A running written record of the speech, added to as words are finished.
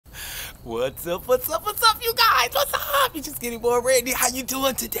What's up, you guys? What's up? It's just SkinnyBoyRandy. How you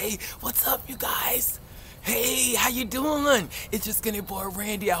doing today? What's up, you guys? Hey, how you doing? It's just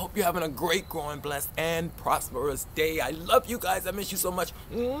SkinnyBoyRandy. I hope you're having a great, growing, blessed, and prosperous day. I love you guys. I miss you so much.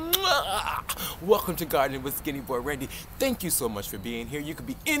 Mwah! Welcome to Gardening with SkinnyBoyRandy. Thank you so much for being here. You could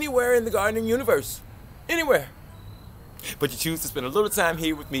be anywhere in the gardening universe. Anywhere. But you choose to spend a little time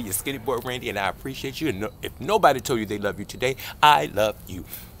here with me, your SkinnyBoyRandy, and I appreciate you. And if nobody told you they love you today, I love you.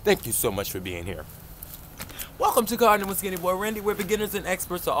 Thank you so much for being here. Welcome to Gardening with SkinnyBoyRandy, where beginners and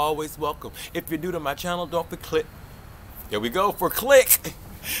experts are always welcome. If you're new to my channel, don't forget click. There we go for click.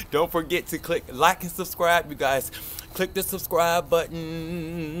 Don't forget to click like and subscribe, you guys. Click the subscribe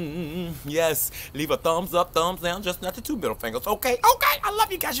button. Yes, leave a thumbs up, thumbs down, just not the two middle fingers. Okay, I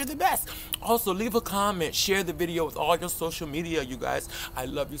love you guys, you're the best. Also, leave a comment, share the video with all your social media, you guys. I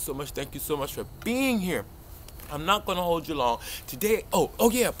love you so much. Thank you so much for being here. I'm not going to hold you long. Today, oh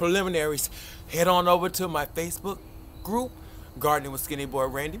yeah, preliminaries. Head on over to my Facebook group, Gardening with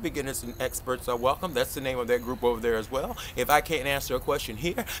SkinnyBoyRandy. Beginners and experts are welcome. That's the name of that group over there as well. If I can't answer a question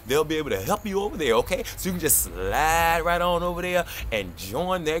here, they'll be able to help you over there, okay? So you can just slide right on over there and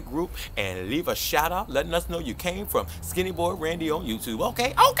join that group and leave a shout out letting us know you came from SkinnyBoyRandy on YouTube,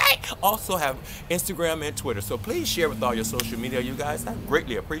 okay? Also have Instagram and Twitter, so please share with all your social media, you guys. I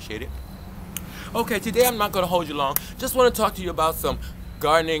greatly appreciate it. Okay, today I'm not going to hold you long. Just want to talk to you about some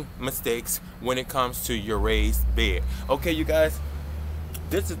gardening mistakes when it comes to your raised bed. Okay, you guys,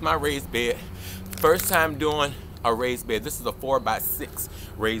 this is my raised bed. First time doing a raised bed. This is a 4x6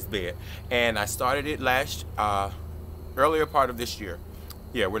 raised bed, and I started it earlier part of this year.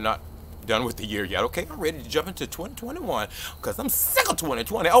 Yeah, we're not done with the year yet. Okay, I'm ready to jump into 2021 because I'm sick of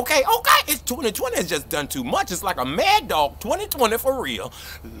 2020. Okay, it's 2020 has just done too much. It's like a mad dog. 2020 for real.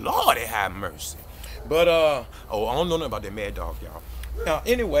 Lordy have mercy. But oh, I don't know nothing about that mad dog, y'all. Now,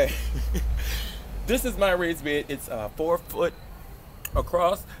 anyway, this is my raised bed. It's 4 foot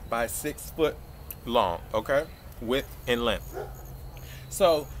across by 6 foot long. Okay, width and length.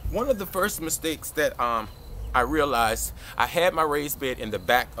 So one of the first mistakes that I realized, I had my raised bed in the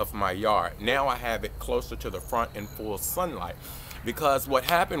back of my yard. Now I have it closer to the front in full sunlight. Because what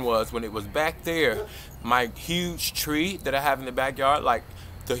happened was, when it was back there, my huge tree that I have in the backyard, like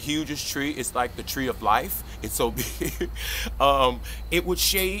the hugest tree, it's like the tree of life. It's so big. It would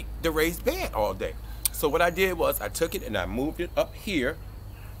shade the raised bed all day. So what I did was I took it and I moved it up here,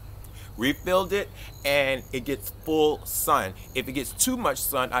 refilled it, and it gets full sun. If it gets too much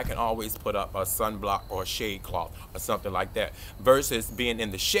sun, I can always put up a sunblock or a shade cloth or something like that, versus being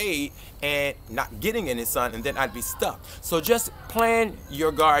in the shade and not getting any sun, and then I'd be stuck. So just plan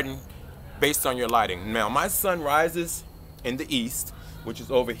your garden based on your lighting. Now, my sun rises in the east, which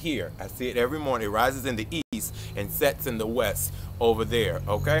is over here. I see it every morning. It rises in the east and sets in the west over there,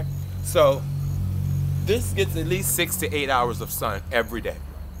 okay? So this gets at least 6 to 8 hours of sun every day.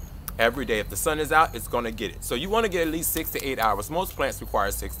 Every day. If the sun is out, it's going to get it. So you want to get at least 6 to 8 hours. Most plants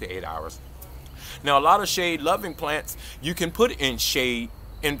require 6 to 8 hours. Now, a lot of shade-loving plants, you can put in shade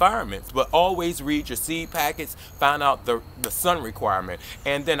environments, but always read your seed packets, find out the sun requirement.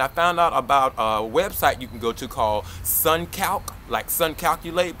 And then I found out about a website you can go to called SunCalc, like Sun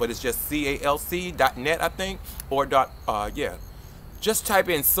Calculate, but it's just calc.net, I think, or yeah. Just type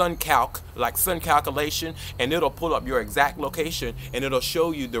in SunCalc, like sun calculation, and it'll pull up your exact location, and it'll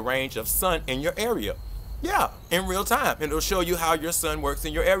show you the range of sun in your area. Yeah, in real time. And it'll show you how your sun works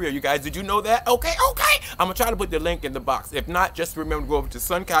in your area. You guys, did you know that? Okay. I'm going to try to put the link in the box. If not, just remember to go over to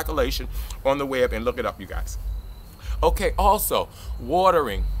Sun Calculation on the web and look it up, you guys. Okay, also,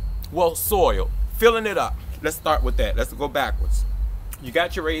 watering. Well, soil. Filling it up. Let's start with that. Let's go backwards. You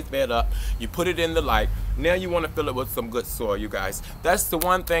got your raised bed up, you put it in the light. Now you want to fill it with some good soil, you guys. That's the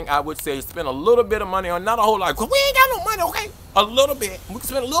one thing I would say, spend a little bit of money on, not a whole lot, because we ain't got no money, okay? A little bit. We can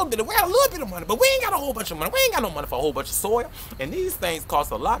spend a little bit, we got a little bit of money, but we ain't got a whole bunch of money. We ain't got no money for a whole bunch of soil. And these things cost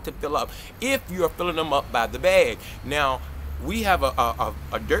a lot to fill up if you're filling them up by the bag. Now, we have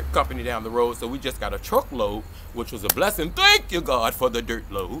a dirt company down the road, so we just got a truckload, which was a blessing. Thank you, God, for the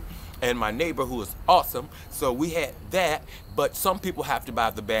dirt load. And my neighbor, who is awesome, so we had that, but some people have to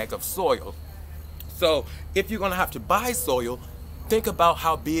buy the bag of soil. So if you're gonna have to buy soil, think about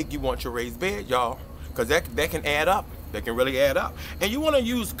how big you want your raised bed, y'all, because that can add up. That can really add up. And you wanna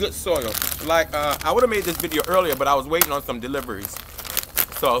use good soil. Like, I would've made this video earlier, but I was waiting on some deliveries.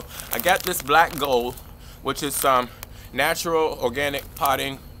 So I got this black gold, which is some natural organic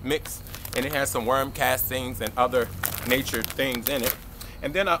potting mix, and it has some worm castings and other nature things in it.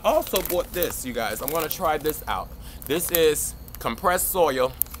 And then I also bought this, you guys. I'm gonna try this out. This is compressed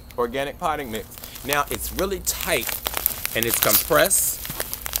soil organic potting mix. Now, it's really tight and it's compressed.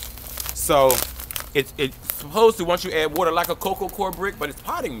 So it's supposed to, once you add water, like a cocoa core brick, but it's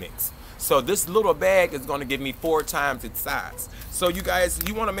potting mix. So this little bag is going to give me 4 times its size. So you guys,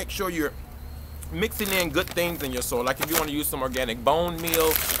 you want to make sure you're mixing in good things in your soil. Like if you want to use some organic bone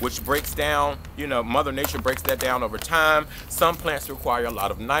meal, which breaks down, you know, Mother Nature breaks that down over time. Some plants require a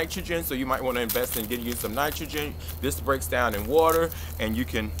lot of nitrogen, so you might want to invest in getting you some nitrogen. This breaks down in water, and you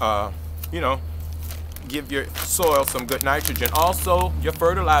can, you know, give your soil some good nitrogen. Also, your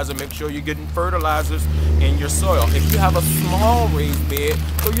fertilizer, make sure you're getting fertilizers in your soil. If you have a small raised bed,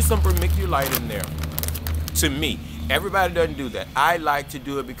 throw you some vermiculite in there. To me, everybody doesn't do that. I like to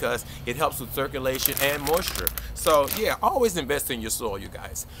do it because it helps with circulation and moisture. So yeah, always invest in your soil, you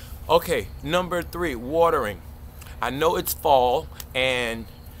guys. Okay, number 3, watering. I know it's fall and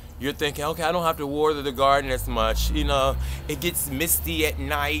you're thinking, okay, I don't have to water the garden as much. You know, it gets misty at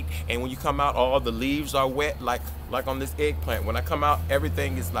night, and when you come out, all the leaves are wet, like on this eggplant. When I come out,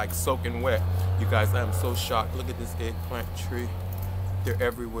 everything is like soaking wet. You guys, I am so shocked. Look at this eggplant tree. They're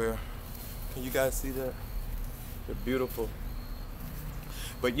everywhere. Can you guys see that? They're beautiful.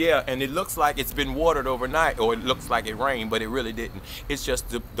 But yeah, and it looks like it's been watered overnight, or it looks like it rained, but it really didn't. It's just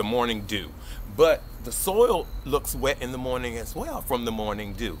the morning dew. But the soil looks wet in the morning as well from the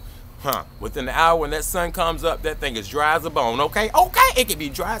morning dew. Within the hour when that sun comes up, that thing is dry as a bone, okay? Okay, it can be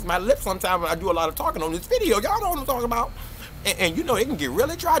dry as my lips sometimes when I do a lot of talking on this video. Y'all know what I'm talking about. And you know, it can get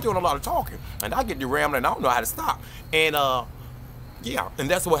really dry doing a lot of talking. And I get to rambling, I don't know how to stop. And yeah, and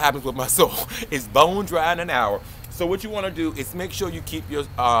that's what happens with my soil. It's bone dry in an hour. So what you want to do is make sure you keep your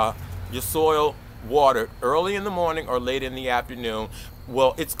soil watered early in the morning or late in the afternoon.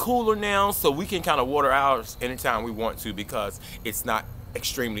 Well, it's cooler now, so we can kind of water ours anytime we want to, because it's not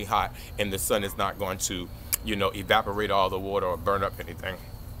extremely hot and the sun is not going to, you know, evaporate all the water or burn up anything.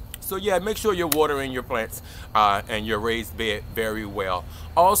 So yeah, make sure you're watering your plants and your raised bed very well.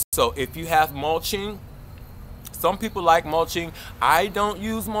 Also, if you have mulching, some people like mulching. I don't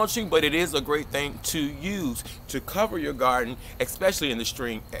use mulching, but it is a great thing to use to cover your garden, especially in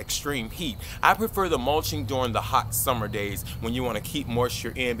the extreme heat. I prefer the mulching during the hot summer days when you want to keep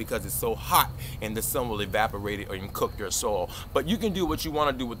moisture in, because it's so hot and the sun will evaporate it or even cook your soil. But you can do what you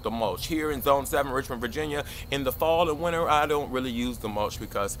want to do with the mulch. Here in Zone 7, Richmond, Virginia, in the fall and winter, I don't really use the mulch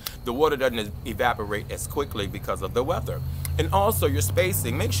because the water doesn't evaporate as quickly because of the weather. And also your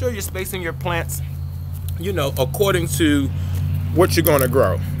spacing. Make sure you're spacing your plants, you know, according to what you're going to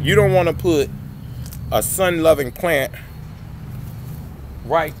grow. You don't want to put a sun-loving plant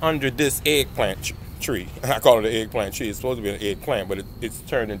right under this eggplant tree. I call it an eggplant tree. It's supposed to be an eggplant, but it's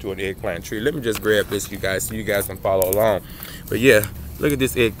turned into an eggplant tree. Let me just grab this, you guys, so you guys can follow along. But yeah, look at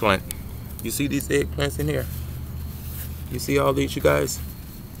this eggplant. You see these eggplants in here? You see all these, you guys?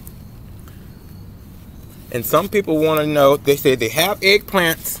 And some people want to know, they say they have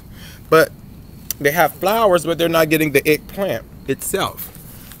eggplants, but they have flowers, but they're not getting the eggplant itself.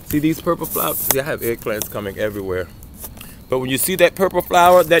 See these purple flowers? See, I have eggplants coming everywhere. But when you see that purple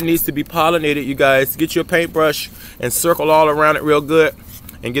flower, that needs to be pollinated, you guys. Get your paintbrush and circle all around it real good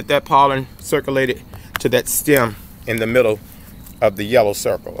and get that pollen circulated to that stem in the middle of the yellow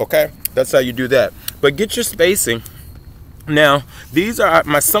circle, okay? That's how you do that. But get your spacing. Now, these are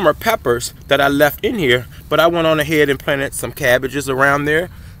my summer peppers that I left in here, but I went on ahead and planted some cabbages around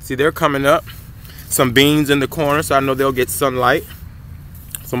there. See, they're coming up. Some beans in the corner, so I know they'll get sunlight.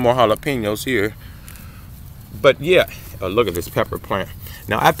 Some more jalapenos here. But yeah, oh, look at this pepper plant.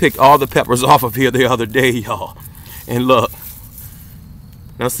 Now, I picked all the peppers off of here the other day, y'all. And look.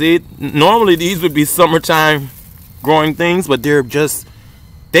 Now see, normally these would be summertime growing things, but they're just,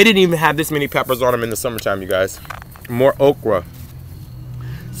 they didn't even have this many peppers on them in the summertime, you guys. More okra.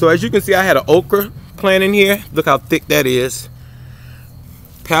 So as you can see, I had an okra plant in here. Look how thick that is.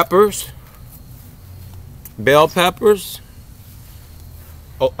 Peppers. Bell peppers,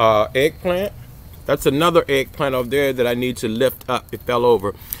 eggplant. That's another eggplant over there that I need to lift up. It fell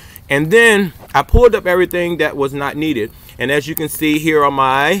over. And then I pulled up everything that was not needed. And as you can see, here are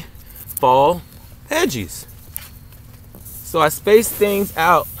my fall veggies. So I spaced things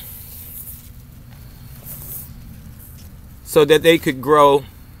out so that they could grow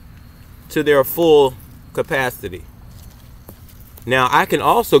to their full capacity. Now, I can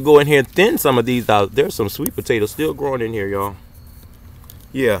also go in here and thin some of these out. There's some sweet potatoes still growing in here, y'all.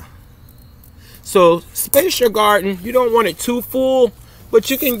 Yeah. So, space your garden. You don't want it too full,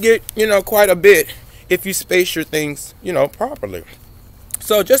 but you can get, you know, quite a bit if you space your things, you know, properly.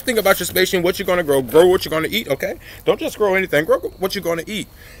 So, just think about your spacing, what you're going to grow. Grow what you're going to eat, okay? Don't just grow anything. Grow what you're going to eat.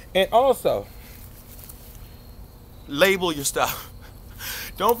 And also, label your stuff.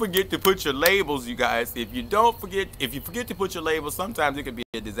 Don't forget to put your labels, you guys. If you forget to put your labels, sometimes it could be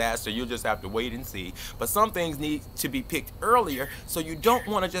a disaster. You'll just have to wait and see. But some things need to be picked earlier, so you don't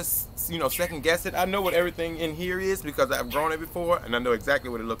want to just, you know, second guess it. I know what everything in here is because I've grown it before and I know exactly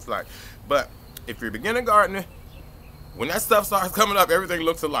what it looks like. But if you're a beginner gardener, when that stuff starts coming up, everything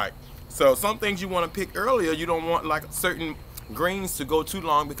looks alike. So some things you want to pick earlier. You don't want like certain greens to go too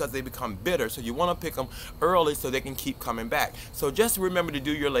long because they become bitter, so you want to pick them early so they can keep coming back. So just remember to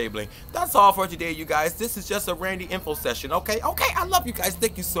do your labeling. That's all for today, you guys. This is just a Randy info session. Okay, I love you guys.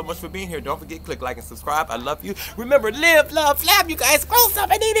 Thank you so much for being here. Don't forget, click like and subscribe. I love you. Remember, live, love, flab, you guys. Grow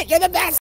something, eat it. You're the best.